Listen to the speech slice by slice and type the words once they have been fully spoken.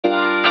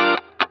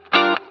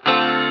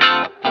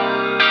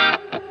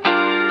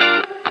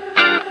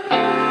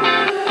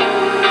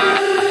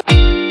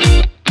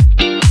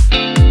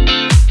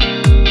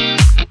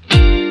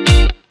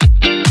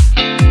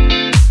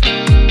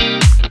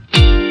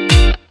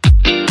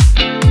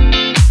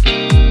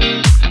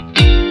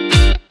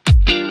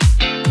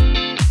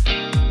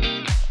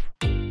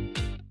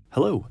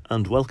Hello,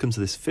 and welcome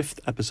to this fifth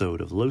episode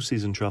of Low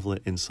Season Traveller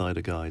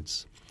Insider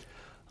Guides.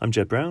 I'm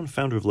Jed Brown,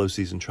 founder of Low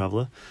Season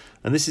Traveller,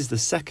 and this is the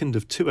second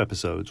of two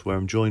episodes where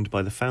I'm joined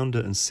by the founder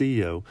and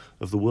CEO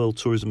of the World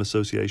Tourism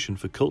Association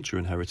for Culture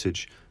and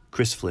Heritage,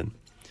 Chris Flynn.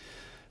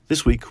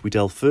 This week, we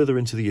delve further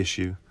into the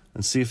issue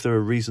and see if there are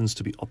reasons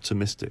to be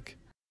optimistic.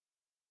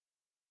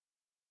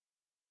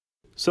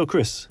 So,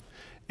 Chris,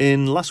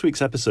 in last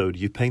week's episode,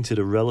 you painted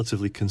a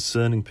relatively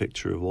concerning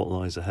picture of what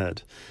lies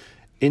ahead.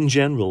 In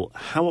general,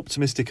 how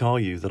optimistic are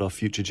you that our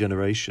future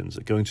generations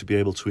are going to be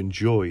able to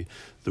enjoy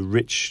the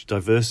rich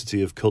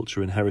diversity of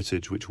culture and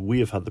heritage which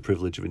we have had the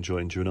privilege of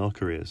enjoying during our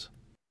careers?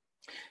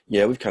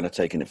 Yeah, we've kind of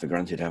taken it for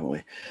granted, haven't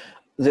we?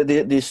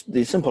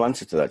 The simple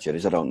answer to that, Jed,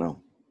 is I don't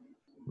know.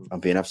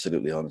 I'm being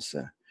absolutely honest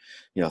there.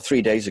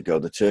 3 days ago,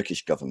 the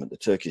Turkish government, the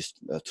Turkish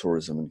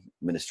tourism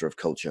minister of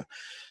culture,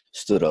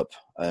 stood up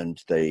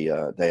and they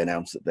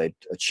announced that they'd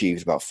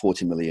achieved about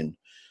 40 million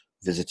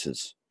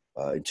visitors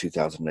in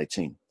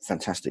 2018.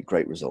 Fantastic,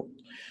 great result.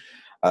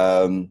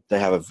 They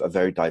have a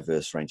very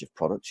diverse range of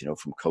products,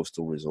 from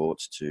coastal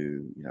resorts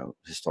to,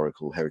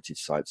 historical heritage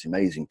sites,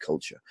 amazing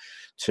culture.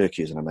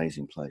 Turkey is an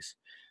amazing place.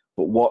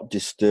 But what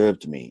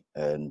disturbed me,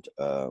 and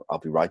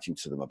I'll be writing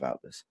to them about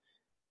this,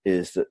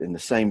 is that in the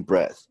same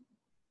breath,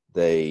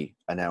 they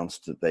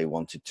announced that they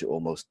wanted to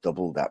almost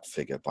double that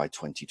figure by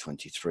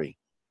 2023.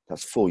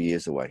 That's 4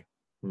 years away.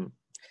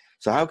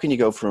 So how can you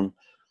go from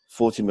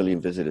 40 million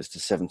visitors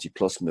to 70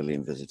 plus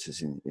million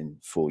visitors in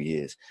 4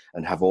 years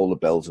and have all the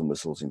bells and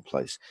whistles in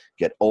place,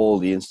 get all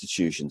the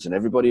institutions and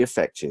everybody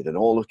affected and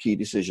all the key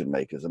decision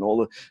makers and all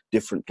the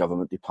different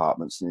government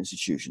departments and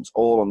institutions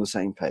all on the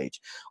same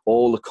page,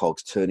 all the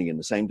cogs turning in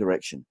the same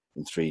direction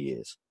in 3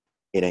 years?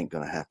 It ain't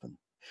going to happen.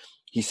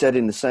 He said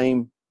in the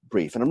same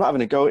brief, and I'm not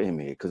having a go at him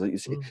here because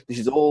this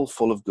is all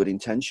full of good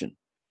intention.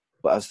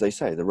 But as they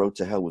say, the road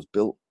to hell was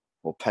built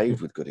or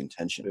paved with good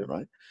intention,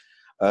 right?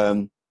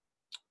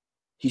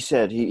 He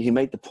said, he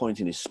made the point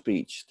in his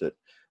speech that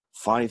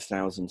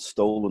 5,000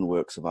 stolen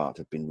works of art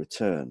have been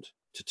returned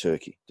to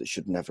Turkey that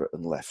should never have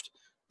left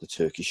the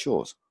Turkish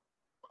shores.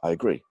 I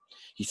agree.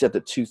 He said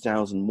that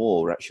 2,000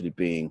 more are actually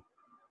being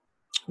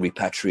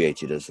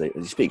repatriated as he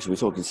speaks. So we're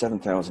talking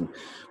 7,000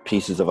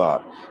 pieces of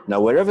art. Now,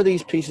 wherever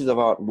these pieces of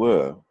art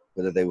were,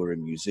 whether they were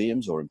in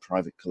museums or in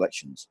private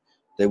collections,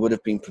 they would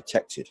have been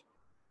protected.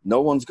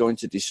 No one's going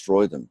to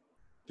destroy them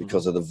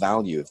because of the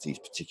value of these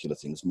particular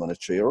things,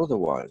 monetary or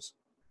otherwise.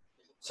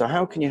 So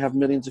how can you have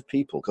millions of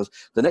people? Because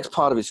the next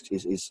part of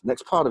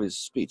his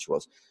speech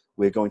was,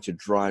 we're going to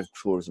drive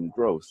tourism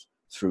growth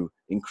through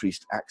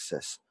increased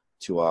access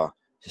to our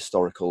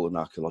historical and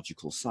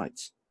archaeological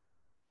sites.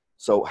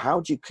 So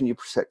can you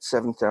protect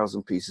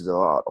 7,000 pieces of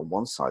art on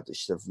one side that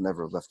should have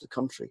never left the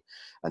country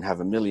and have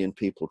 1 million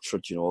people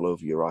trudging all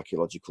over your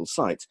archaeological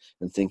sites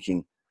and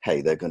thinking,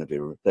 hey, they're going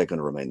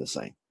to remain the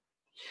same?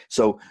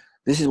 So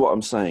this is what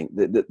I'm saying.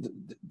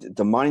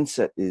 The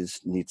mindset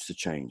needs to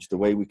change. The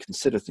way we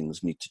consider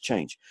things need to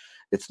change.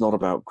 It's not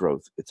about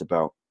growth. It's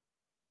about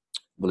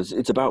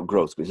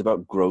growth, but it's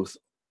about growth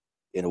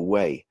in a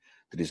way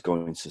that is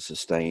going to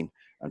sustain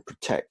and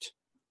protect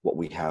what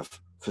we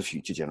have for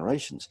future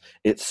generations.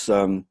 It's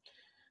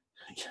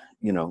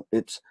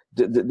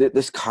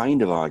this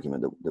kind of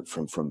argument that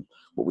from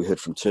what we heard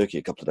from Turkey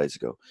a couple of days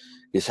ago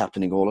is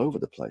happening all over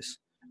the place,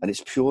 and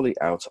it's purely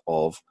out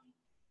of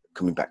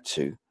coming back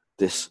to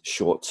this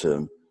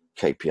short-term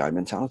KPI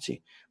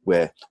mentality,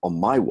 where on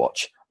my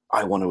watch,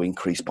 I want to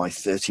increase by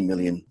 30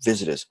 million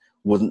visitors.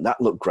 Wouldn't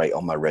that look great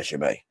on my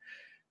resume?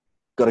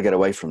 Got to get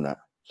away from that.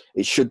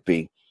 It should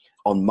be,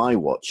 on my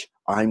watch,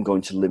 I'm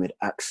going to limit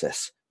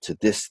access to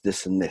this,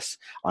 and this.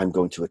 I'm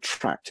going to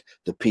attract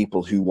the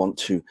people who want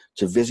to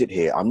visit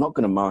here. I'm not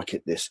going to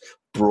market this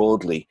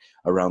broadly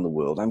around the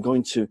world. I'm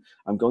going to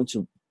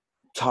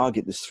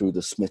target this through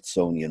the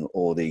Smithsonian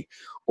or the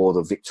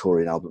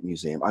Victoria and Albert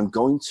Museum. I'm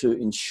going to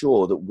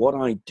ensure that what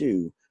I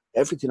do,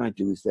 everything I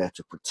do is there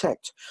to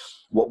protect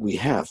what we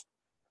have,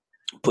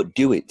 but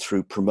do it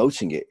through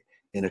promoting it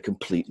in a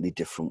completely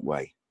different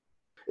way.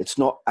 It's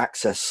not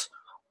access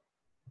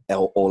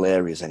all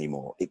areas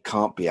anymore. It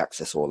can't be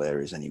access all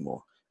areas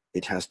anymore.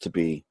 It has to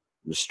be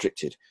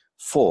restricted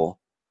for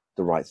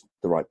the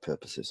right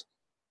purposes.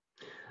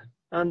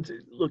 And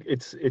look,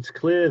 it's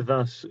clear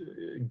that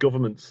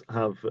governments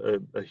have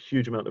a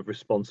huge amount of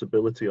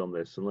responsibility on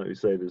this, and like you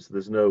say,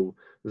 there's no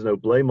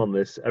blame on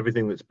this.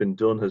 Everything that's been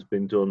done has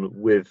been done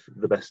with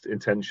the best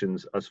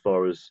intentions, as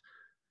far as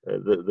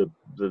the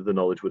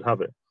knowledge would have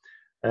it.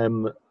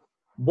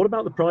 What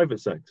about the private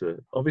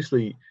sector?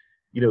 Obviously,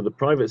 the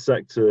private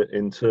sector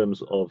in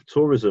terms of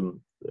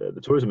tourism,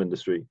 the tourism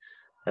industry,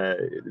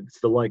 it's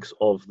the likes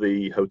of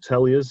the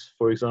hoteliers,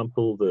 for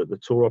example, the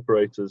tour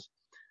operators.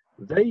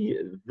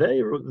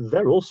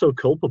 They're also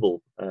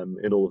culpable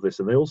in all of this,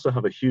 and they also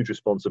have a huge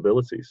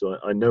responsibility. So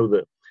I know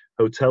that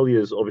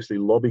hoteliers obviously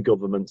lobby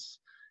governments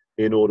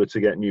in order to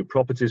get new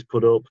properties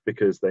put up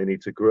because they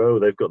need to grow.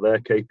 They've got their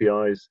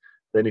KPIs.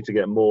 They need to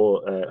get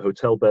more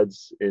hotel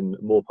beds in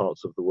more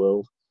parts of the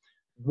world.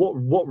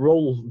 what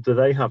role do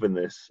they have in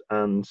this?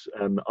 And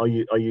are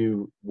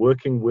you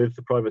working with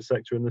the private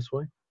sector in this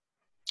way?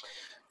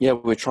 Yeah,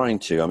 we're trying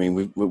to. I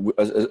mean,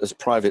 as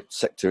private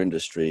sector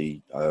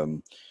industry,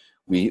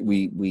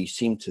 we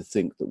seem to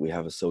think that we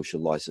have a social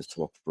license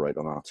to operate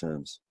on our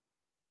terms.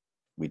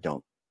 We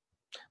don't.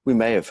 We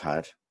may have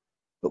had,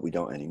 but we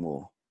don't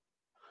anymore.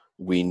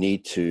 We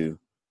need to.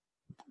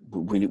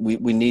 We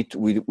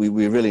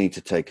really need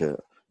to take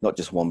not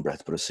just one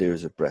breath, but a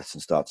series of breaths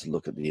and start to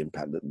look at the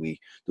impact that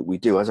we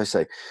do. As I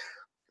say,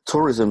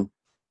 tourism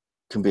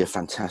can be a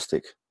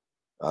fantastic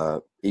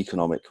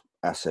economic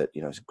asset.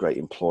 You know, it's a great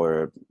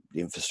employer,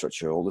 the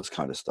infrastructure, all this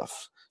kind of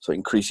stuff. So it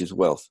increases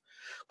wealth,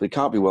 but it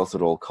can't be wealth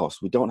at all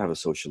costs. We don't have a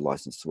social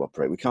license to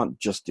operate. We can't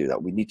just do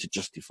that. We need to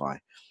justify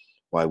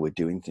why we're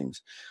doing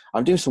things.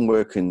 I'm doing some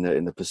work in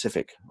the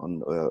Pacific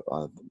on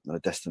a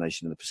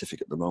destination in the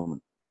Pacific at the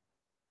moment.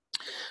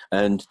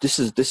 And this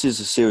is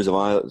a series of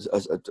islands,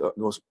 the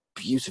most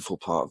beautiful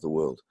part of the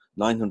world.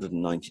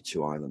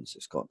 992 islands.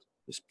 It's got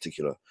this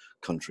particular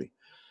country,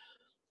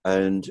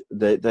 and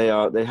they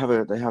have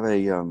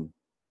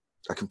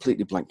a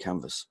completely blank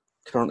canvas.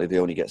 Currently, they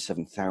only get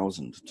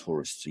 7,000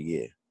 tourists a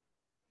year.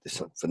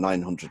 This for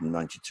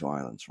 992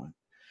 islands, right?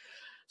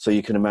 So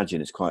you can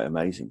imagine it's quite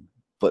amazing.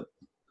 But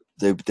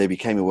they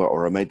became aware,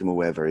 or I made them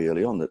aware very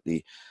early on, that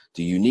the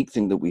unique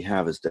thing that we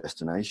have as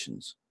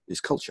destinations is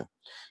culture.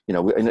 You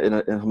know, in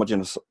a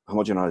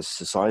homogenized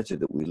society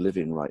that we live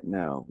in right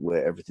now,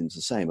 where everything's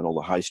the same and all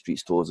the high street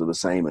stores are the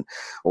same and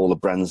all the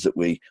brands that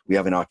we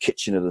have in our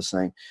kitchen are the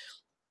same.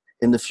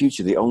 In the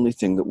future, the only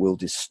thing that will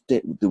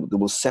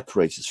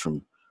separate us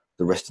from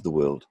the rest of the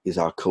world is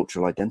our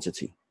cultural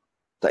identity,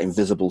 that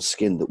invisible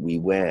skin that we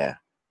wear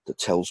that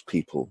tells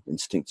people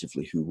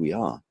instinctively who we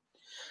are.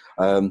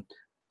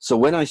 So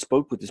when I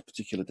spoke with this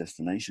particular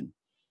destination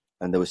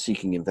and they were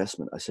seeking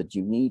investment, I said,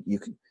 you need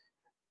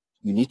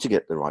to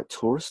get the right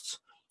tourists.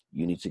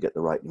 You need to get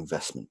the right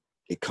investment.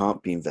 It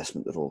can't be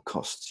investment at all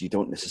costs. You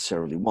don't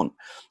necessarily want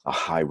a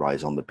high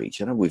rise on the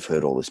beach. I know we've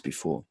heard all this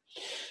before.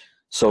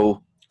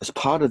 So as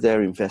part of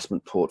their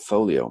investment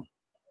portfolio,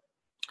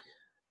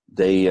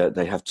 they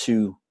have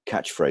two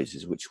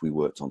catchphrases which we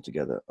worked on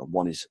together.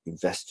 One is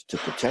invest to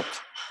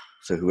protect.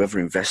 So whoever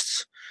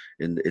invests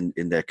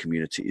in their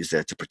community is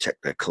there to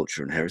protect their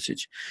culture and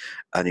heritage,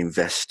 and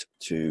invest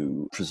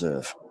to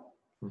preserve.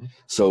 Mm-hmm.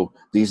 So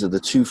these are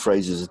the two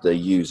phrases that they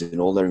use in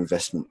all their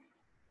investment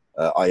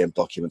IM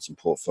documents and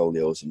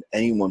portfolios, and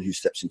anyone who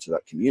steps into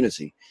that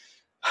community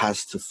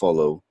has to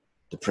follow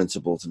the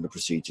principles and the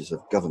procedures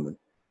of government,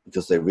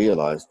 because they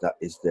realize that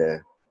is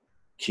their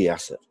key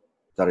asset.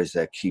 That is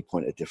their key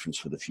point of difference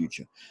for the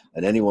future.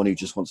 And anyone who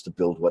just wants to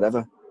build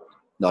whatever,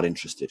 not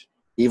interested.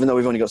 Even though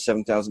we've only got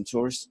 7,000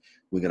 tourists,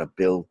 we're going to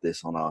build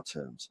this on our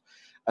terms.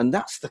 And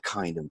that's the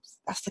kind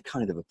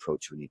of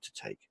approach we need to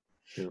take.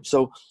 Yeah.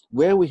 So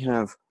where we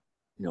have,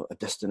 you know, a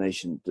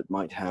destination that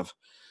might have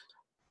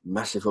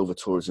massive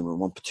over-tourism in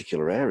one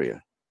particular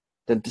area,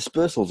 then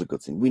dispersal is a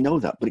good thing. We know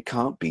that, but it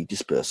can't be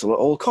dispersal at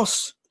all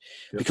costs.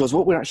 Yeah. Because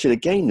what we're actually,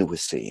 again, that we're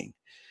seeing,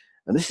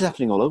 and this is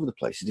happening all over the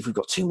place, is if we've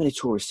got too many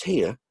tourists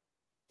here,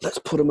 let's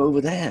put them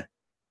over there.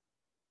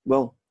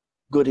 Well,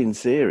 good in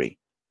theory,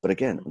 but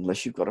again,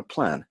 unless you've got a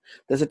plan.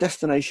 There's a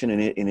destination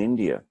in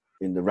India,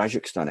 in the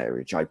Rajasthan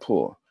area,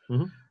 Jaipur,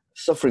 mm-hmm.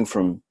 suffering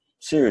from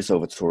serious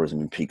over-tourism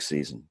in peak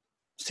season.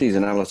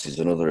 Seasonality is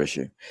another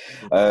issue.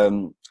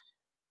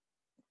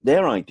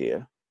 Their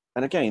idea,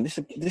 and again,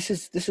 this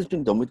has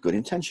been done with good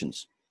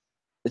intentions.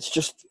 It's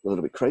just a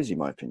little bit crazy, in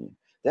my opinion.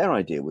 Their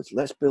idea was,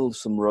 let's build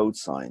some road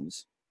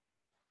signs,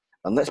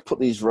 and let's put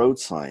these road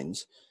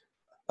signs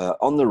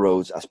on the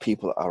roads as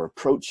people are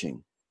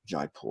approaching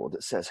Jaipur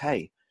that says,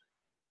 hey,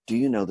 do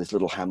you know there's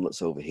little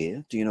hamlets over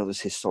here? Do you know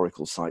there's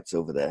historical sites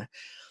over there?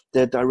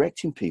 They're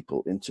directing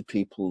people into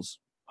people's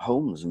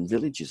homes and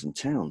villages and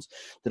towns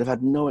that have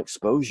had no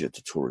exposure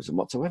to tourism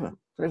whatsoever.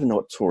 They don't even know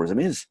what tourism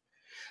is.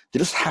 They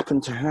just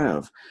happen to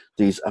have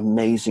these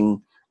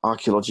amazing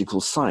archaeological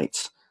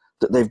sites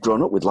that they've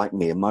grown up with, like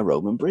me and my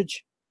Roman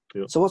bridge.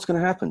 Yeah. So what's going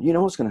to happen? You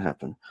know what's going to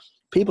happen?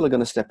 People are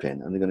going to step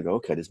in and they're going to go,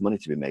 okay, there's money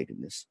to be made in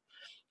this.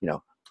 You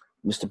know,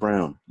 Mr.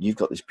 Brown, you've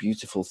got this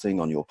beautiful thing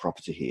on your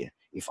property here.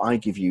 If I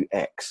give you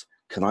X,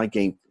 can I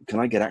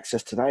get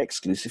access to that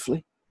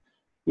exclusively?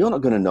 You're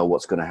not going to know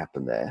what's going to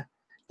happen there.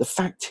 The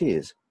fact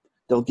is,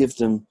 they'll give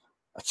them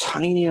a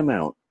tiny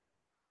amount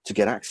to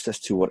get access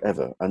to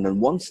whatever. And then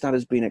once that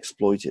has been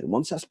exploited,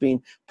 once that's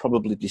been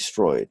probably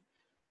destroyed,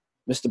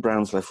 Mr.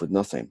 Brown's left with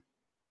nothing.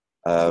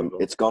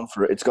 It's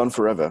gone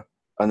forever.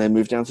 And then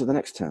move down to the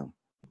next town.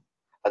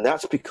 And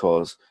that's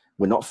because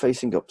we're not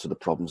facing up to the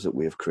problems that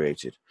we have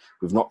created.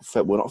 We're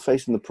not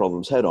facing the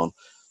problems head on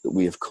that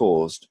we have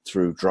caused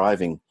through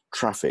driving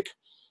traffic,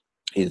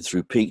 either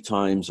through peak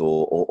times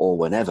or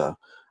whenever,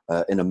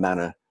 in a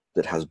manner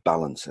that has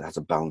balance. It has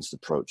a balanced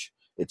approach.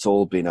 It's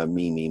all been a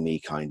me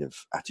kind of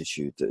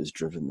attitude that has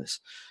driven this,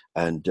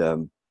 and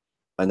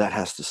that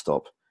has to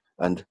stop.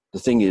 And the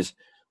thing is,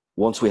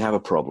 once we have a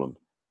problem,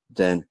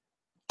 then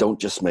don't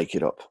just make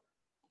it up.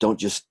 Don't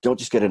just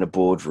get in a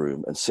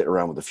boardroom and sit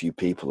around with a few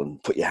people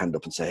and put your hand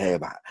up and say, hey,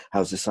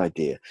 how's this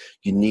idea?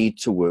 You need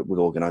to work with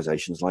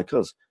organizations like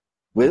us.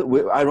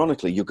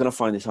 Ironically, you're going to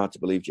find this hard to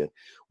believe, Jed.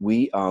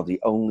 We are the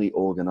only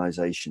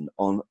organization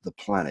on the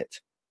planet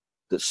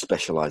that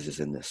specializes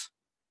in this.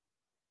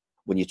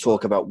 When you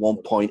talk about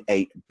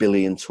 1.8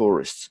 billion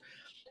tourists,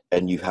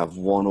 and you have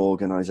one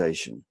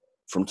organization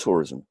from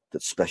tourism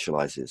that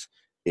specializes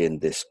in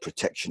this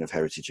protection of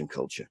heritage and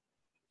culture.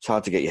 It's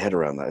hard to get your head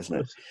around that, isn't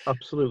it? It's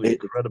absolutely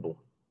incredible.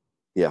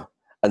 Yeah.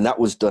 And that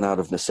was done out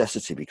of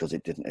necessity because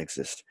it didn't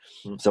exist.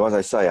 So as I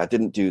say, I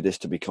didn't do this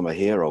to become a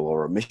hero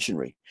or a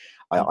missionary.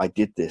 I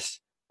did this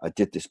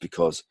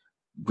because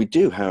we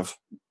do have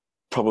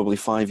probably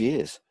 5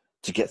 years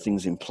to get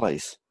things in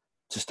place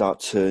to start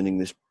turning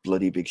this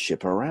bloody big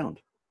ship around.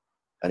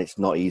 And it's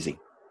not easy.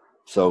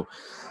 So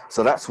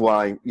that's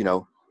why,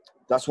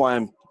 that's why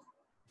I'm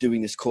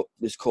doing this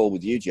call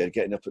with you, Jed,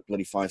 getting up at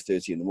bloody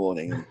 5:30 in the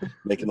morning and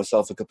making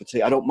myself a cup of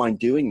tea. I don't mind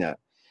doing that.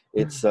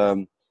 It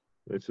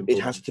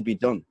has to be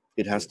done.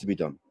 It has to be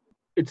done.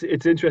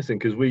 It's interesting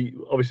because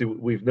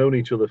we've known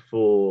each other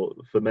for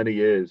many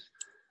years,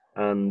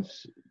 and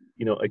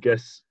I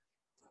guess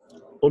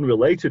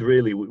unrelated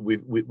really,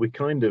 we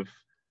kind of,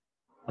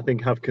 I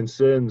think, have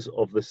concerns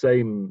of the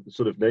same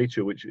sort of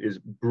nature, which is,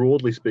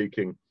 broadly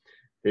speaking,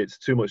 it's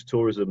too much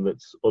tourism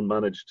that's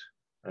unmanaged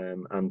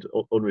and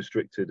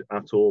unrestricted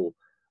at all.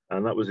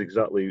 And that was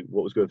exactly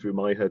what was going through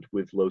my head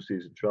with low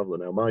season traveller.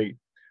 Now,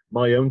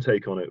 my own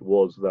take on it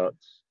was that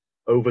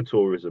over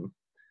tourism,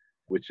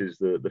 which is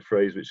the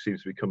phrase which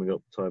seems to be coming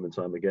up time and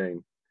time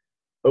again,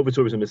 over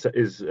tourism is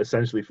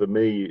essentially, for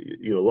me,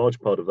 a large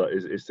part of that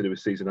is to do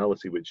with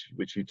seasonality,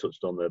 which you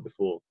touched on there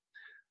before.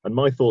 And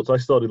my thoughts, I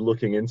started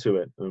looking into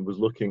it and was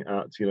looking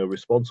at,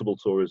 responsible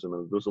tourism.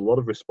 And there's a lot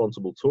of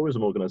responsible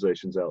tourism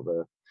organizations out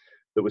there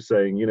that were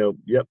saying,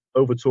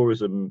 over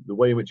tourism, the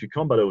way in which you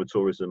combat over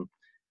tourism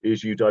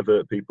is you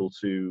divert people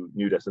to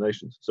new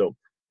destinations. So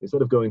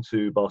instead of going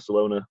to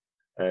Barcelona,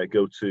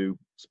 go to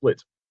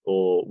Split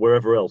or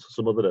wherever else,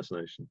 some other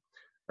destination.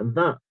 And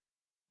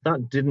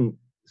that didn't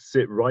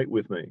sit right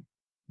with me,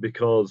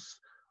 because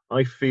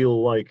I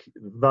feel like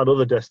that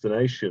other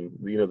destination,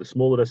 the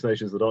smaller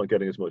destinations that aren't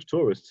getting as much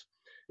tourists,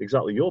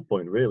 exactly your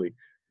point, really,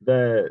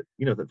 they're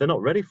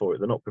not ready for it.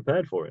 They're not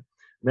prepared for it.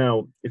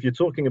 Now, if you're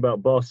talking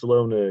about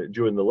Barcelona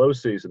during the low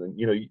season, and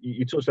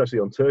you touched actually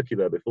on Turkey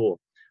there before.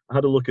 I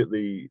had a look at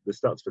the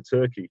stats for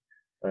Turkey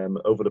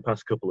over the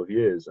past couple of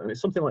years, and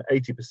it's something like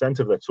 80%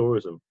 of their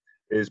tourism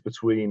is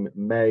between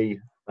May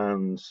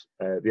and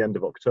the end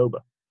of October.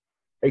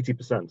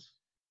 80%.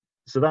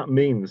 So that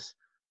means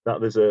that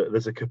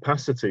there's a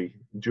capacity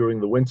during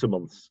the winter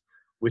months,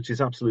 which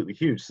is absolutely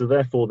huge. So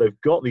therefore,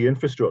 they've got the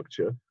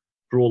infrastructure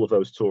for all of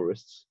those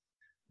tourists,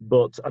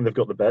 and they've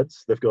got the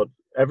beds, they've got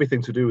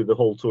everything to do with the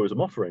whole tourism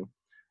offering,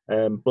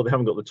 but they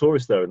haven't got the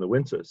tourists there in the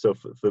winter. So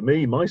for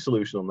me, my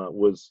solution on that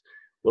was,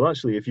 well,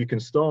 actually, if you can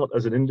start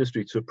as an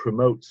industry to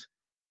promote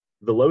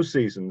the low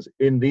seasons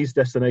in these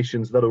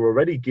destinations that are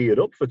already geared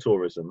up for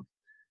tourism,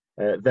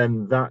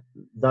 then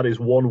that is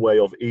one way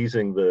of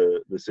easing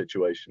the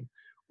situation.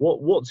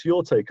 What's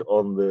your take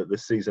on the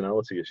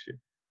seasonality issue?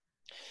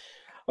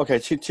 Okay,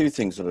 two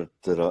things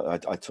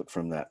that I took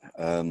from that.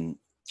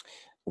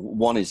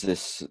 One is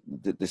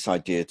this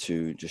idea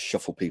to just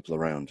shuffle people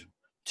around.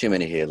 Too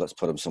many here, let's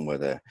put them somewhere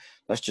there.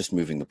 That's just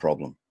moving the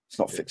problem. It's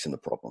not fixing the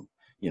problem,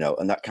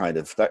 and that kind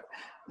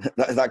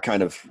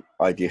of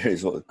idea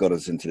is what got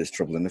us into this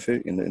trouble in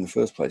the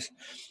first place.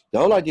 The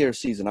whole idea of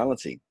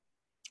seasonality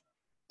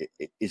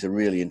is a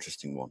really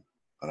interesting one,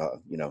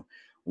 and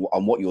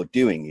what you're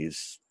doing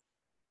is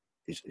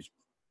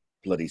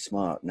bloody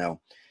smart.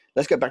 Now,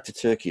 let's get back to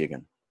Turkey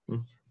again.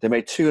 They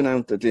made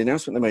the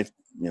announcement they made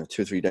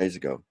 2 or 3 days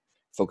ago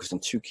focused on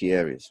two key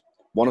areas.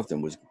 One of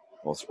them was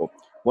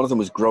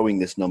growing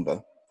this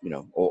number,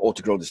 or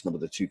to grow this number.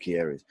 The two key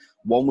areas.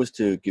 One was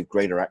to give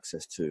greater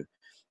access to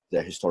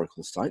their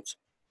historical sites.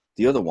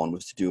 The other one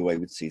was to do away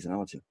with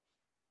seasonality.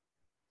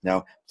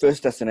 Now,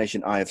 first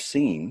destination I have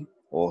seen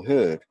or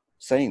heard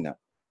saying that.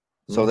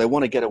 So they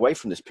want to get away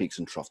from this peaks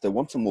and troughs. They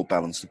want a more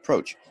balanced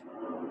approach.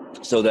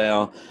 So they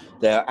are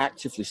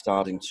actively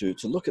starting to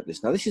look at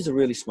this. Now, this is a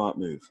really smart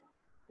move,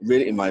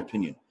 really, in my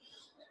opinion.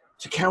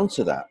 To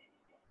counter that,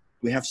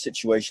 we have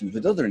situations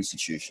with other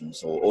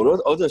institutions or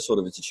other sort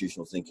of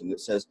institutional thinking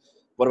that says,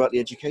 what about the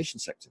education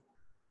sector?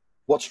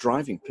 What's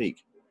driving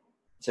peak?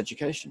 It's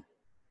education.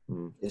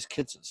 It's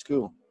kids at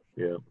school.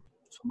 Yeah.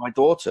 So my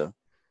daughter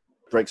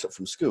breaks up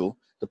from school,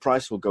 the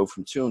price will go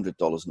from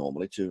 $200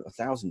 normally to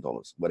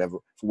 $1,000,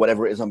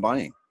 whatever it is I'm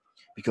buying,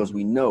 because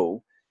we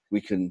know we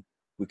can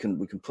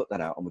put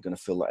that out and we're going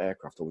to fill that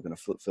aircraft, or we're going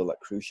to fill that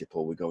cruise ship,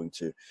 or we're going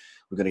to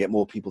get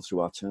more people through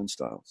our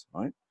turnstiles,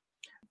 right?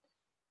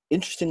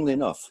 Interestingly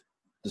enough,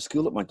 the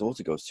school that my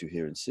daughter goes to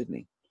here in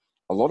Sydney,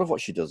 a lot of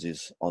what she does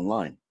is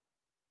online.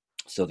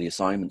 So the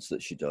assignments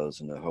that she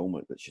does and the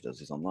homework that she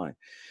does is online.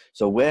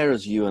 So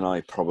whereas you and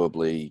I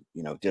probably,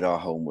 did our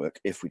homework,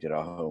 if we did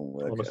our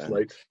homework on a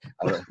slate.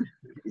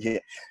 Yeah,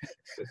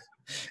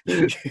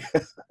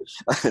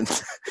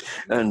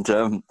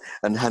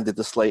 and handed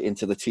the slate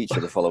into the teacher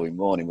the following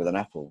morning with an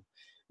apple,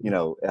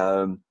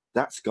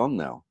 that's gone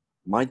now.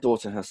 My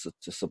daughter has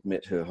to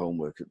submit her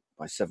homework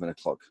by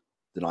 7:00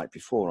 the night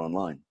before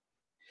online.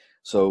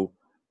 So,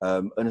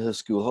 and her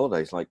school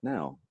holidays, like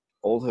now,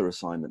 all her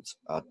assignments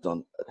are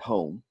done at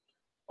home,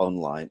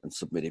 online, and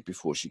submitted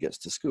before she gets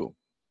to school.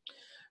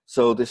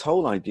 So this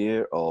whole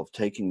idea of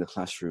taking the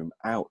classroom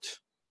out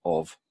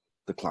of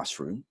the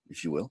classroom,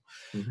 if you will,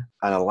 Mm-hmm.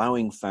 and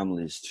allowing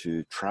families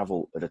to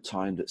travel at a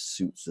time that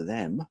suits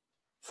them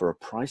for a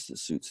price that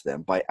suits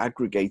them by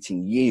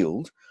aggregating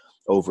yield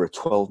over a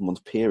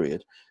 12-month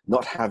period,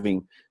 not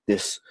having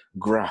this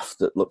graph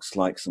that looks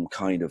like some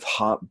kind of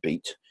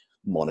heartbeat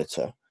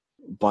monitor,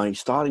 by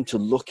starting to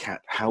look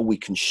at how we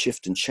can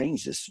shift and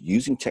change this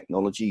using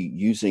technology,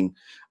 using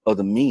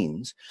other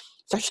means.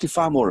 It's actually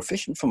far more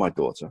efficient for my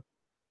daughter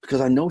because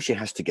I know she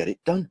has to get it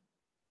done.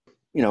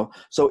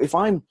 So if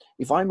I'm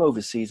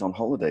overseas on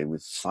holiday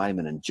with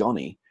Simon and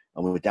Johnny,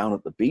 and we were down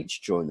at the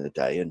beach during the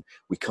day, and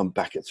we come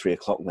back at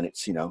 3:00 when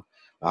it's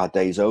our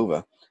day's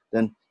over,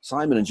 then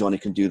Simon and Johnny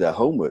can do their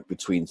homework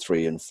between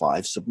 3 and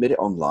 5, submit it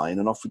online,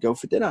 and off we go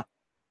for dinner.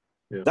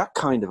 Yeah. That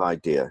kind of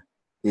idea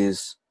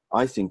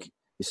I think,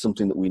 is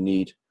something that we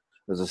need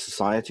as a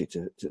society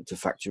to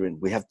factor in.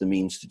 We have the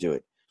means to do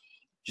it.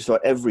 Just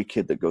about every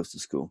kid that goes to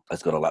school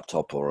has got a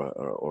laptop or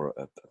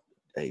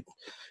a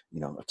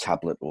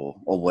tablet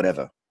or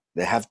whatever.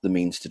 They have the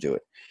means to do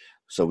it.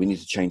 So we need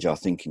to change our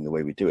thinking, the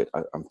way we do it.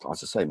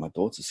 As I say, my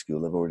daughter's school,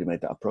 they've already made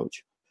that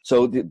approach.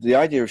 So the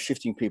idea of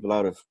shifting people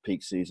out of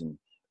peak season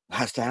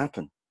has to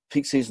happen.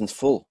 Peak season's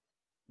full.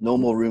 No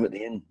more room at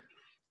the inn.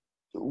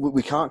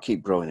 We can't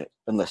keep growing it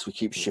unless we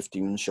keep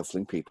shifting and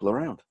shuffling people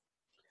around.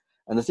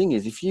 And the thing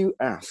is, if you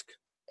ask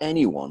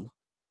anyone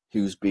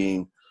who's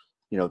being,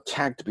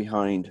 tagged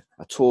behind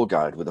a tour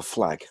guide with a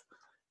flag,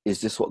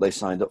 is this what they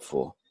signed up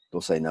for?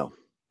 They'll say no.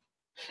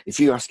 If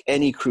you ask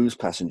any cruise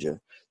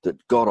passenger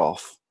that got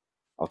off,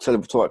 I'll tell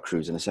you about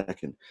cruise in a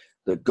second,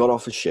 that got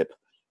off a ship,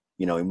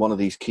 in one of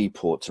these key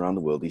ports around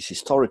the world, these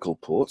historical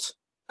ports,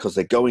 because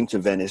they're going to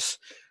Venice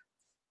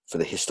for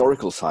the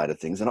historical side of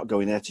things. They're not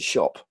going there to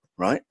shop,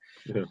 right?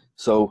 Yeah.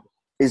 So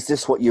is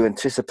this what you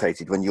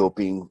anticipated when you're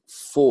being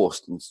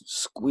forced and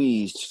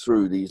squeezed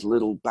through these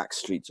little back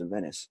streets of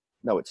Venice?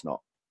 No, it's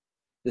not.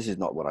 This is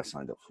not what I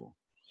signed up for.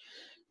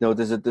 No,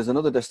 there's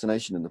another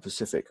destination in the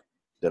Pacific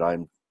that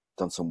I've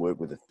done some work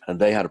with, and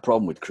they had a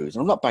problem with cruise.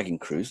 And I'm not bagging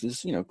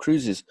cruise.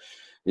 Cruise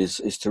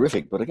is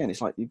terrific, but again,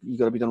 it's like you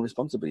got to be done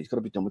responsibly. It's got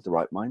to be done with the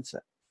right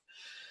mindset.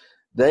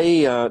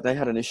 They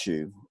had an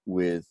issue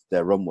with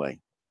their runway,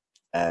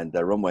 and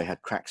their runway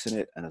had cracks in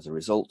it, and as a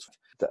result,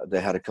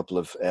 they had a couple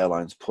of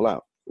airlines pull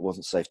out. It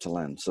wasn't safe to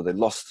land, so they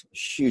lost a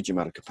huge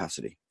amount of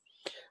capacity.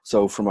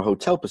 So from a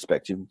hotel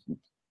perspective,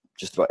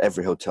 just about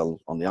every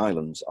hotel on the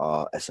islands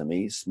are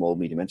SMEs, small,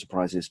 medium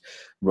enterprises,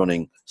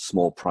 running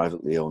small,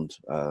 privately owned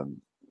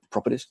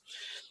properties.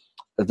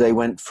 They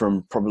went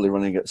from probably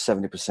running at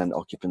 70%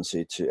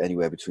 occupancy to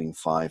anywhere between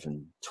 5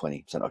 and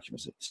 20%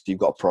 occupancy. So you've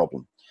got a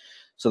problem.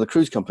 So the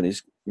cruise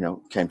companies,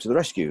 came to the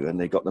rescue, and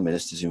they got the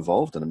ministers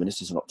involved, and the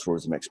ministers are not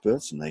tourism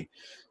experts, and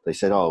they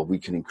said, oh, we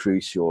can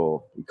increase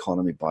your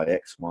economy by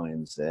X, Y,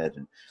 and Z.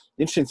 And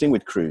the interesting thing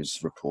with cruise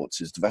reports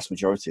is the vast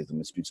majority of them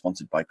has been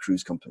sponsored by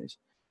cruise companies.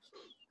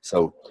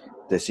 So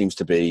there seems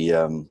to be,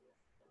 a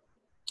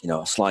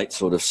slight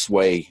sort of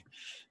sway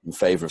in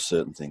favor of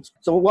certain things.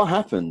 So what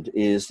happened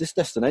is this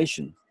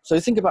destination. So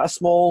you think about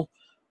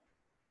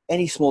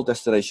any small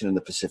destination in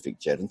the Pacific,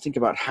 Jed, and think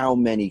about how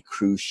many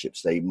cruise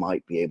ships they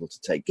might be able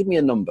to take. Give me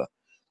a number.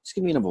 Just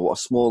give me a number what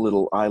a small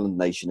little island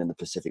nation in the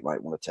Pacific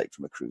might want to take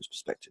from a cruise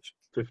perspective.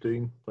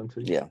 15,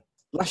 20. Yeah.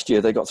 Last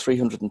year, they got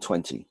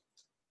 320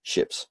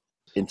 ships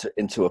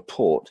into a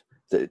port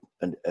that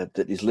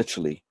is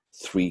literally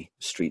 3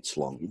 streets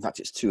long. In fact,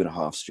 it's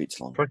 2.5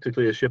 streets long.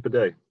 Practically a ship a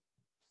day.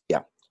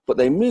 Yeah. But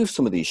they moved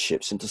some of these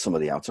ships into some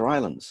of the outer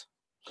islands.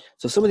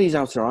 So some of these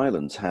outer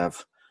islands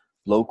have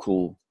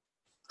local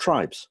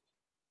tribes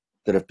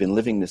that have been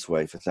living this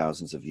way for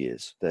thousands of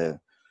years.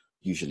 They're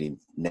usually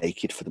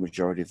naked for the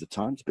majority of the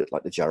time. It's a bit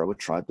like the Jarowa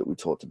tribe that we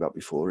talked about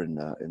before in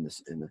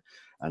the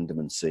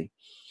Andaman Sea.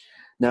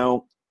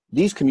 Now,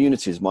 these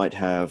communities might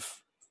have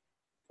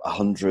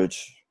 100,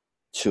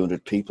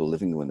 200 people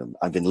living with them.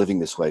 I've been living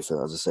this way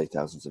for, as I say,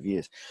 thousands of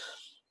years.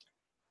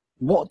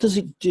 What does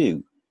it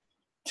do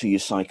to your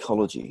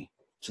psychology,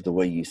 to the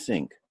way you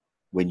think,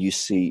 when you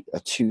see a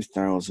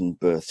 2,000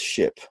 berth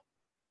ship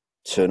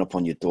turn up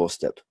on your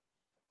doorstep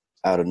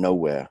out of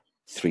nowhere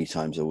 3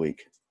 times a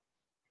week?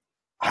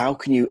 How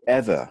can you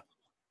ever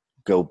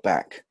go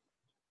back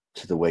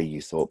to the way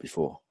you thought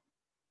before?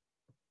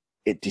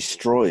 It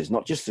destroys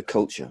not just the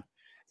culture,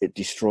 it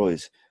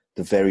destroys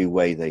the very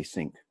way they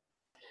think.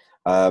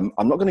 I'm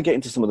not going to get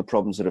into some of the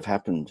problems that have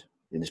happened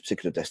in this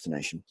particular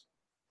destination,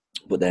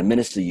 but their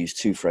minister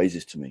used 2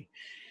 phrases to me.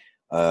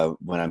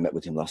 when I met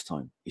with him last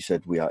time. He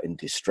said, we are in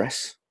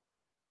distress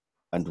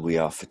and we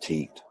are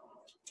fatigued.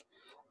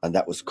 And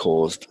that was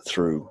caused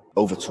through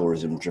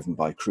over-tourism driven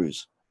by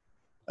cruise,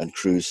 and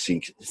cruise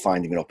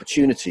finding an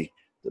opportunity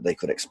that they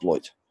could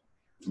exploit.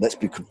 Let's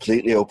be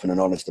completely open and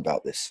honest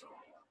about this.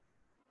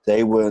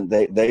 They weren't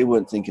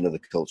thinking of the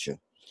culture.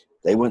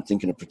 They weren't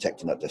thinking of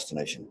protecting that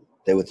destination.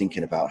 They were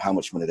thinking about how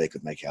much money they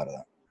could make out of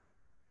that.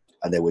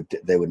 And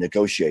they were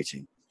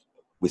negotiating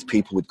with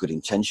people with good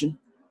intention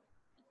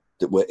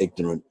that were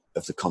ignorant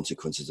of the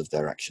consequences of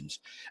their actions.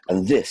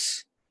 And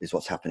this is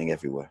what's happening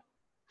everywhere.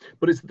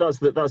 But that's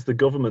the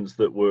governments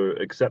that were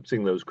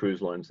accepting those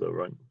cruise lines, though,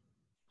 right?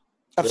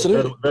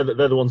 Absolutely.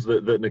 They're the ones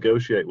that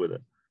negotiate with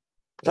it.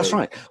 That's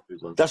right.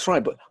 That's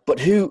right. But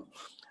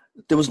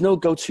there was no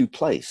go-to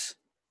place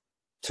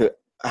to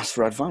ask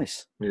for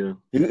advice. Yeah.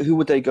 Who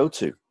would they go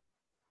to?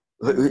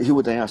 Who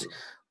would they ask?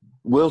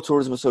 World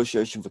Tourism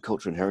Association for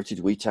Culture and Heritage,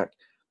 WTACH,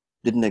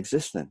 didn't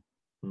exist then.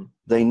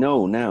 They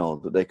know now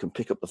that they can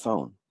pick up the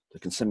phone. They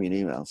can send me an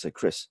email and say,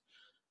 Chris,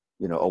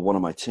 or one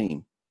of my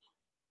team,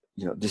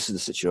 this is the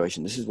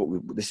situation. This is what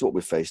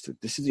we're faced with.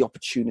 This is the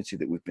opportunity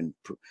that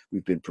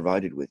we've been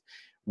provided with.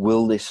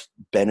 Will this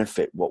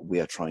benefit what we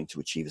are trying to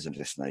achieve as a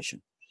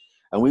destination?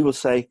 And we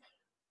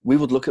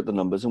would look at the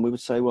numbers and we would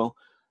say, well,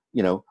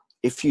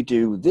 if you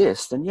do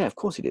this, then yeah, of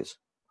course it is.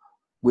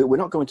 We're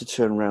not going to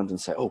turn around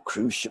and say, oh,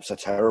 cruise ships are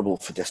terrible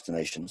for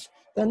destinations.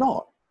 They're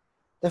not.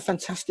 They're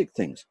fantastic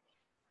things.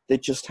 They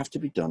just have to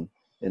be done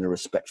in a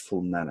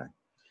respectful manner.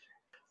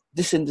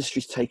 This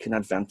industry's taken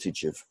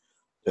advantage of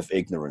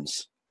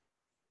ignorance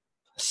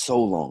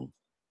so long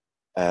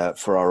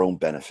for our own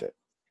benefit,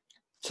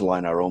 to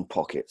line our own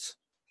pockets,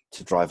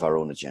 to drive our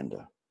own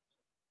agenda.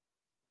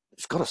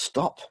 It's got to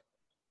stop.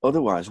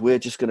 Otherwise, we're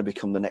just going to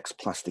become the next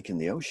plastic in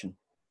the ocean.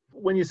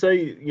 When you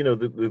say,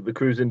 the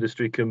cruise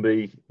industry can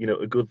be,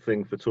 a good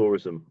thing for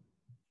tourism,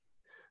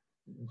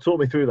 talk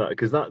me through that,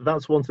 because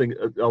that's one thing.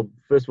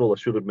 First of all, I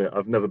should admit,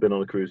 I've never been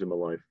on a cruise in my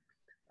life.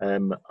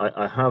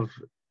 I have,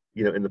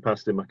 in the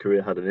past in my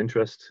career, had an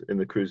interest in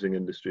the cruising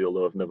industry,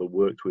 although I've never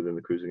worked within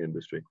the cruising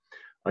industry.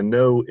 I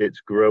know it's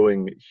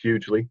growing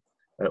hugely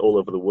all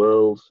over the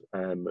world.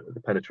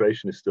 The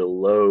penetration is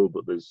still low,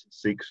 but there's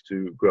seeks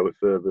to grow it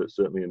further,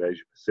 certainly in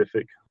Asia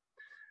Pacific.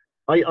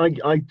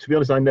 To be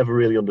honest, I never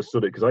really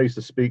understood it, because I used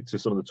to speak to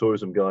some of the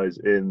tourism guys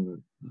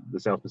in the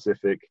South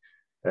Pacific,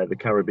 the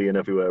Caribbean,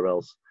 everywhere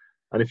else.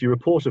 And if you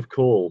report of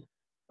call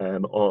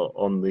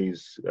on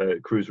these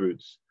cruise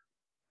routes,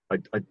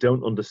 I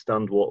don't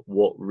understand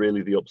what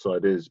really the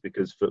upside is,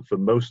 because for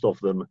most of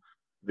them,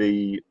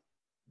 the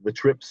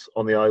trips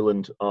on the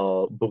island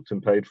are booked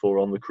and paid for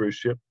on the cruise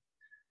ship.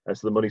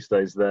 So the money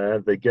stays there.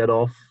 They get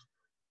off.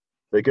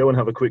 They go and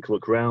have a quick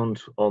look round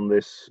on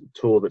this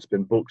tour that's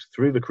been booked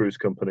through the cruise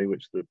company,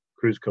 which the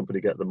cruise company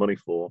get the money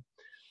for.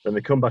 Then they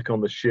come back on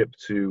the ship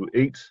to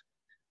eat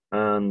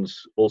and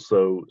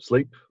also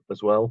sleep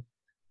as well.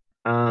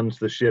 And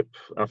the ship,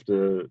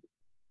 after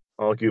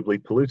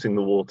arguably polluting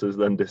the waters,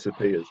 then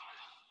disappears.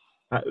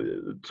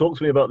 Talk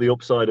to me about the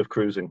upside of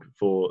cruising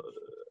for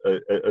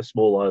a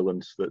small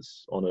island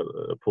that's on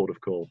a port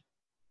of call.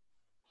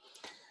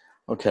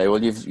 Okay,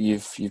 well,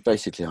 you've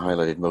basically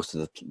highlighted most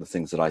of the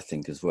things that I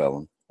think as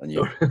well,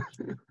 and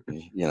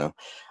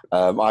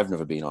I've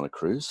never been on a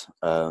cruise.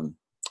 I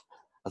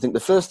think the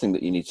first thing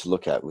that you need to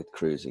look at with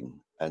cruising,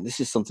 and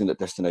this is something that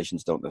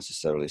destinations don't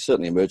necessarily,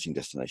 certainly emerging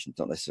destinations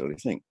don't necessarily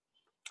think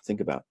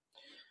about.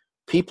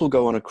 People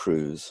go on a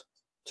cruise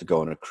to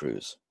go on a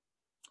cruise.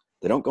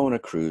 They don't go on a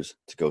cruise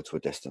to go to a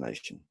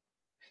destination.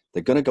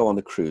 They're going to go on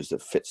the cruise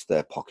that fits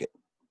their pocket.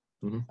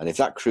 Mm-hmm. And if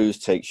that cruise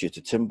takes you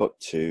to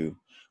Timbuktu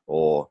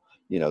or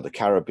the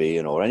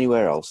Caribbean or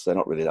anywhere else, they're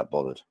not really that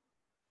bothered.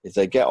 If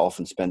they get off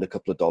and spend a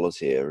couple of dollars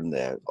here and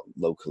there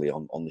locally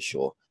on the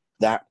shore,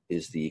 that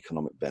is the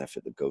economic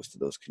benefit that goes to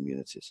those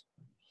communities.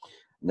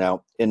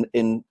 Now,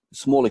 in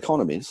small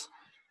economies,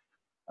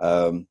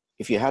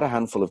 if you had a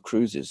handful of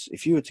cruises,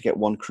 if you were to get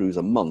one cruise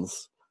a month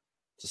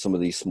to some of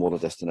these smaller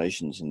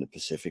destinations in the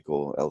Pacific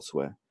or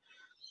elsewhere,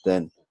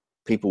 then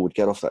people would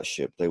get off that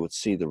ship. They would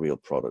see the real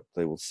product.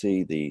 They would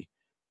see the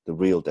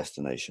real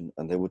destination,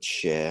 and they would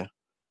share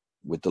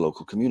with the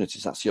local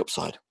communities. That's the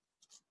upside.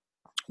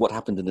 What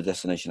happened in the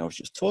destination I was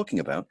just talking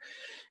about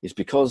is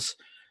because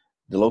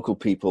the local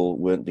people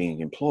weren't being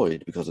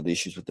employed because of the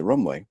issues with the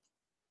runway,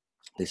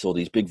 they saw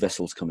these big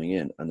vessels coming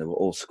in and they were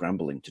all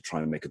scrambling to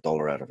try and make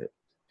 $1 out of it.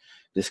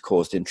 This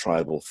caused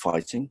in-tribal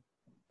fighting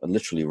and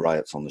literally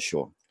riots on the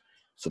shore.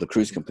 So the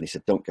cruise company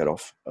said, don't get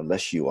off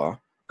unless you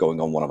are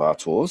going on one of our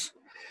tours.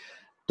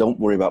 Don't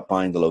worry about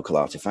buying the local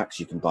artifacts.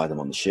 You can buy them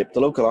on the ship. The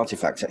local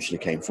artifacts actually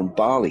came from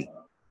Bali.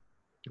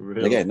 Really?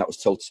 And again, that was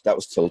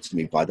told to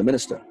me by the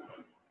minister.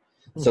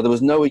 So there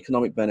was no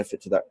economic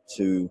benefit to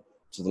the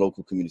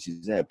local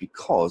communities there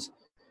because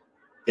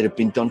it had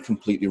been done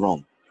completely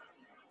wrong.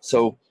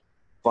 So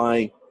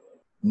by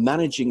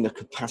managing the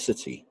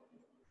capacity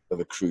of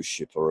a cruise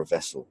ship or a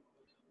vessel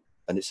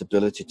and its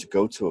ability to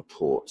go to a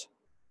port,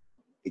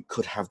 it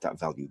could have that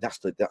value. That's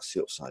the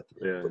upside.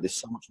 Yeah. But there's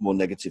so much more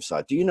negative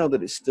side. Do you know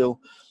that it's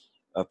still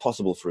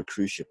possible for a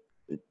cruise ship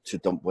to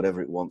dump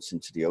whatever it wants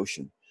into the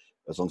ocean,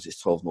 as long as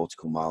it's 12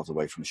 nautical miles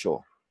away from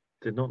shore.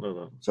 Did not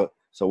know that.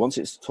 So once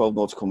it's 12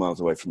 nautical miles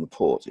away from the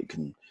port, it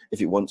can,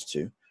 if it wants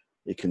to,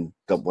 it can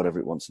dump whatever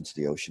it wants into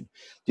the ocean.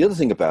 The other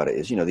thing about it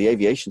is, the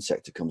aviation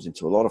sector comes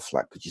into a lot of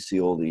flack because you see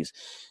all these,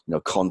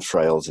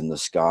 contrails in the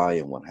sky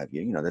and what have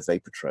you. They're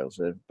vapor trails.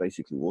 They're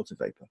basically water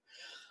vapor.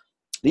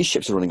 These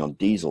ships are running on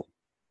diesel.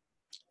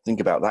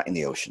 Think about that in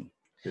the ocean.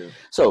 Yeah.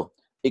 So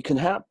it can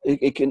have,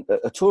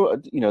 a tour,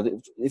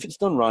 if it's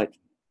done right,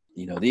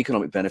 the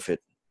economic benefit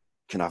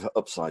can have an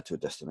upside to a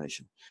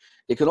destination.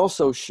 It can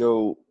also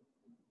show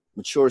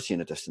maturity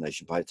in a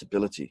destination by its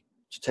ability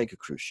to take a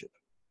cruise ship.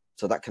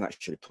 So that can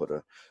actually put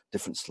a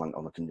different slant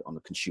on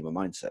the consumer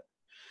mindset.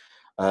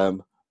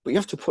 But you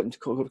have to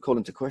call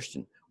into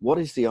question, what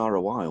is the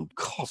ROI on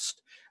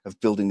cost of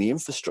building the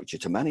infrastructure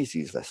to manage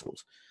these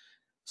vessels?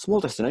 Small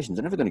destinations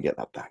are never going to get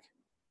that back.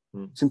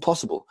 It's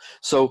impossible.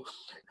 So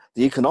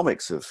the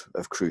economics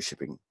of cruise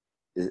shipping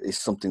is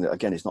something that,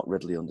 again, is not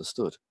readily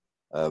understood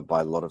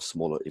by a lot of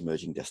smaller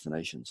emerging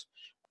destinations.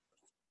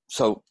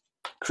 So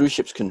cruise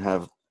ships can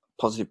have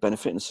positive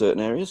benefit in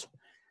certain areas,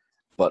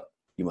 but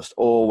you must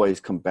always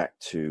come back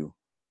to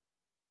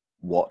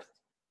what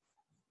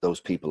those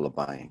people are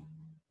buying.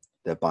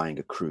 They're buying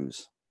a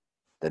cruise.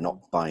 They're not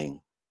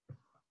buying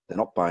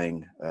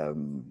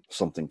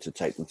something to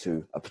take them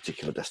to a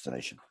particular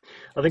destination.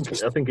 I think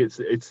it's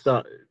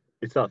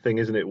that thing,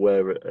 isn't it?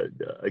 Where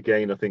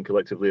again, I think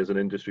collectively as an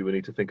industry, we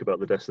need to think about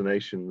the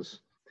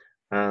destinations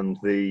and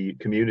the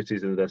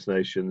communities in the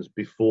destinations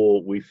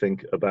before we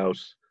think about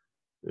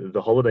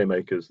the holiday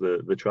makers,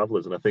 the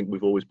travelers. And I think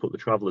we've always put the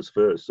travelers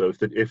first. So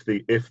if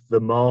the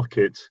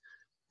market,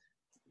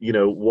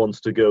 wants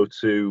to go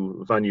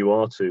to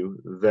Vanuatu,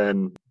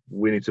 then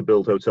we need to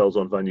build hotels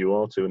on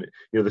Vanuatu. And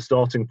the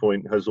starting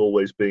point has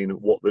always been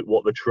what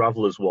the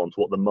travelers want,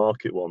 what the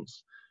market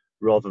wants,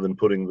 rather than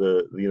putting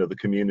the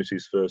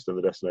communities first and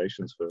the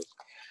destinations first.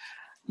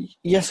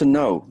 Yes and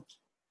no.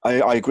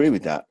 I agree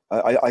with that.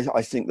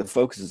 I think the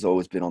focus has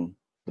always been on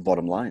the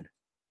bottom line.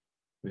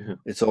 Yeah.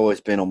 It's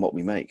always been on what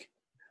we make.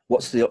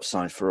 What's the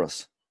upside for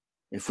us?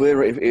 If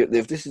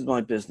this is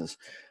my business,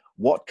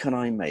 what can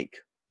I make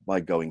by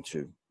going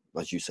to,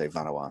 as you say,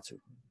 Vanuatu?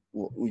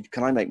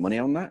 Can I make money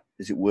on that?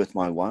 Is it worth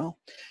my while?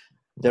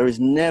 There is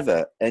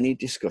never any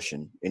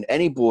discussion in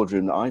any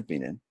boardroom that I've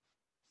been in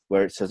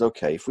where it says,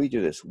 okay, if we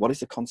do this, what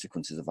is the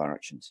consequences of our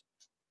actions?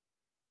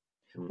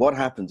 What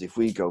happens if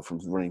we go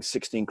from running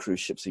 16 cruise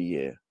ships a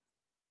year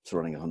to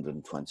running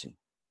 120?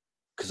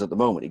 Because at the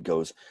moment it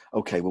goes,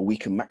 okay, well, we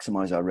can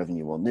maximize our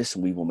revenue on this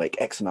and we will make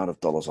X amount of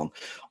dollars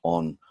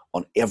on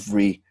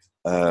every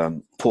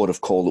port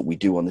of call that we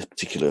do on this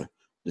particular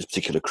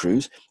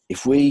cruise.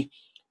 If we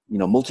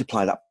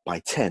multiply that by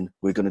 10,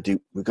 we're going to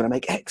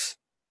make X.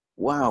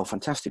 Wow,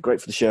 fantastic,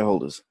 great for the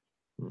shareholders,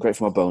 great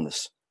for my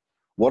bonus.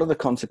 What are the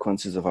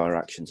consequences of our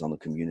actions on the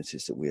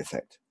communities that we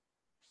affect?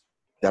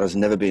 That has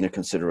never been a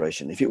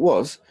consideration. If it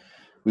was,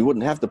 we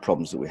wouldn't have the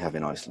problems that we have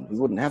in Iceland. We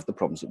wouldn't have the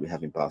problems that we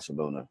have in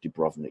Barcelona,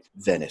 Dubrovnik,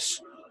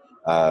 Venice,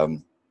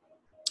 and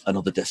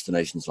other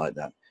destinations like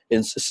that.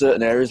 In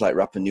certain areas like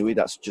Rapa Nui,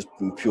 that's just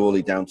been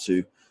purely down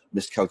to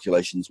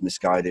miscalculations,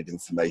 misguided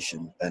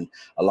information, and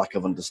a lack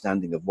of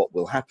understanding of what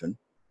will happen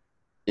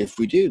if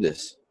we do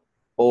this,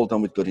 all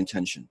done with good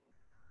intention.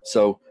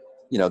 So,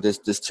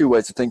 there's two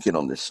ways of thinking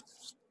on this,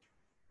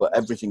 but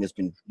everything has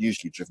been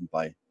usually driven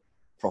by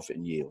profit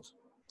and yield,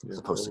 as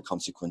opposed to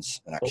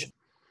consequence and action.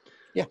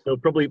 Yeah. So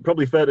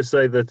probably fair to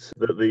say that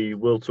the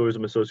World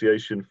Tourism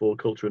Association for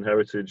Culture and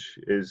Heritage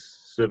is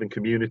serving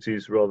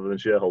communities rather than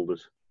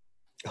shareholders.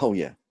 Oh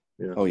yeah.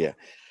 Oh yeah.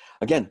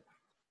 Again,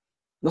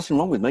 nothing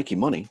wrong with making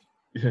money.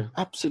 Yeah.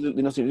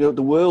 Absolutely nothing.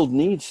 The world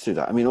needs to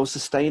that. I mean, a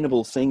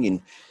sustainable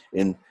thing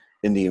in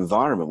the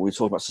environment, when we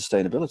talk about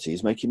sustainability,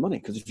 is making money.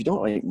 Because if you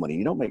don't make money,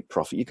 you don't make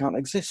profit, you can't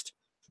exist.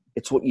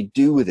 It's what you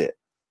do with it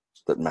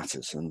that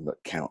matters and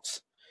that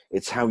counts.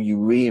 It's how you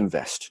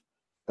reinvest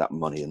that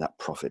money and that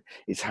profit.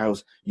 It's how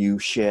you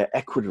share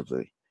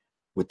equitably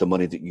with the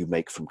money that you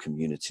make from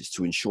communities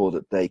to ensure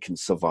that they can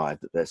survive,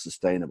 that they're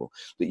sustainable,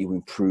 that you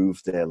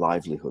improve their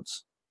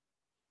livelihoods.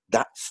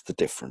 That's the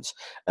difference.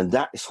 And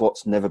that is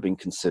what's never been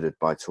considered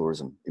by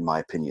tourism, in my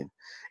opinion,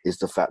 is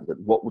the fact that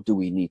what do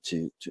we need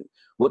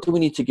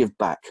to give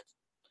back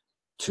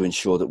to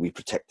ensure that we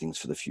protect things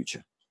for the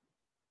future?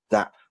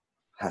 That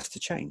has to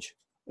change,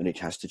 and it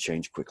has to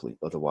change quickly.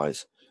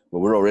 Otherwise,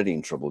 well, we're already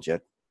in trouble,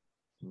 Jed,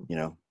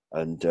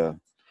 and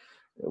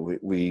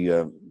we've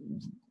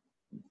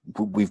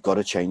got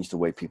to change the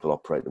way people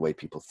operate, the way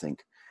people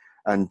think,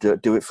 and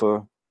do it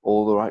for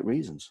all the right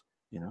reasons.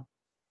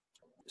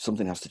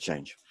 Something has to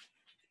change.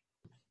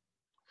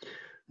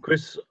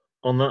 Chris,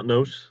 on that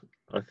note,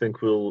 I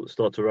think we'll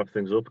start to wrap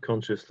things up,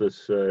 conscious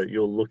that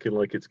you're looking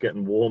like it's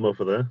getting warm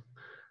over there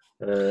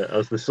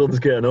as the sun's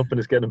getting up and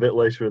it's getting a bit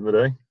later in the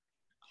day.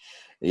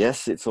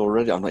 Yes, it's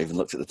already, I've not even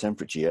looked at the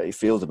temperature yet. It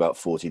feels about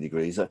 40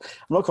 degrees. I'm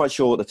not quite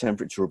sure what the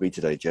temperature will be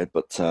today, Jed,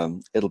 but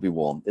it'll be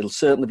warm. It'll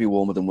certainly be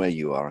warmer than where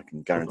you are. I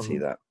can guarantee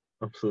that.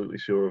 Absolutely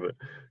sure of it.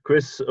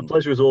 Chris, a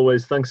pleasure as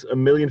always. Thanks a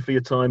million for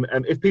your time.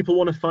 If people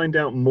want to find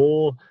out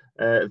more,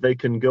 they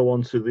can go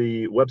onto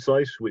the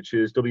website, which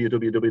is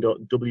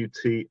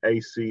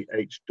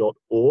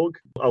www.wtach.org.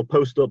 I'll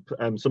post up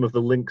some of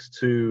the links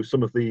to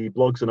some of the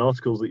blogs and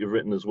articles that you've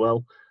written as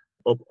well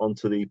up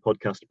onto the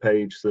podcast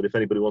page, so that if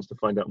anybody wants to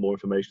find out more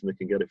information, they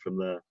can get it from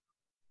there.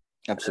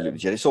 Absolutely,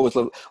 Jed. It's always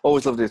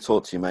lovely to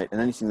talk to you, mate. And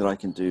anything that I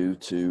can do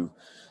to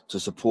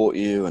support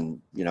you,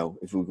 and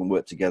if we can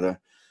work together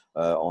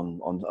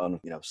on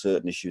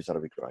certain issues,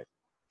 that'll be great.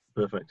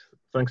 Perfect.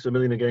 Thanks a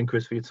million again,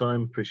 Chris, for your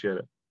time. Appreciate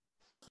it.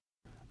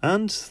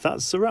 And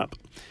that's a wrap.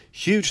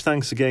 Huge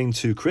thanks again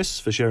to Chris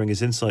for sharing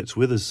his insights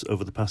with us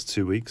over the past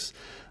 2 weeks.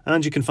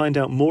 And you can find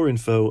out more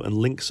info and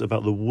links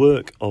about the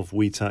work of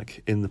WTACH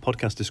in the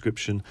podcast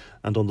description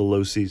and on the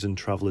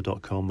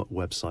lowseasontraveller.com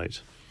website.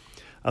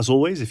 As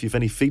always, if you've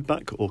any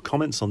feedback or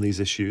comments on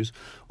these issues,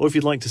 or if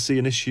you'd like to see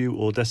an issue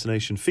or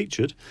destination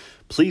featured,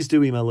 please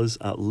do email us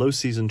at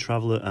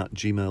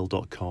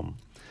lowseasontraveller@gmail.com.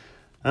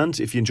 And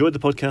if you enjoyed the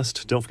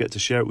podcast, don't forget to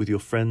share it with your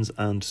friends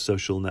and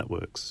social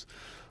networks.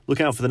 Look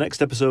out for the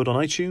next episode on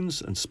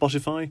iTunes and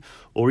Spotify,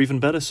 or even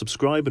better,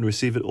 subscribe and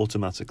receive it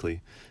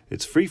automatically.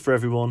 It's free for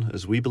everyone,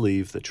 as we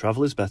believe that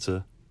travel is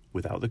better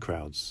without the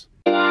crowds.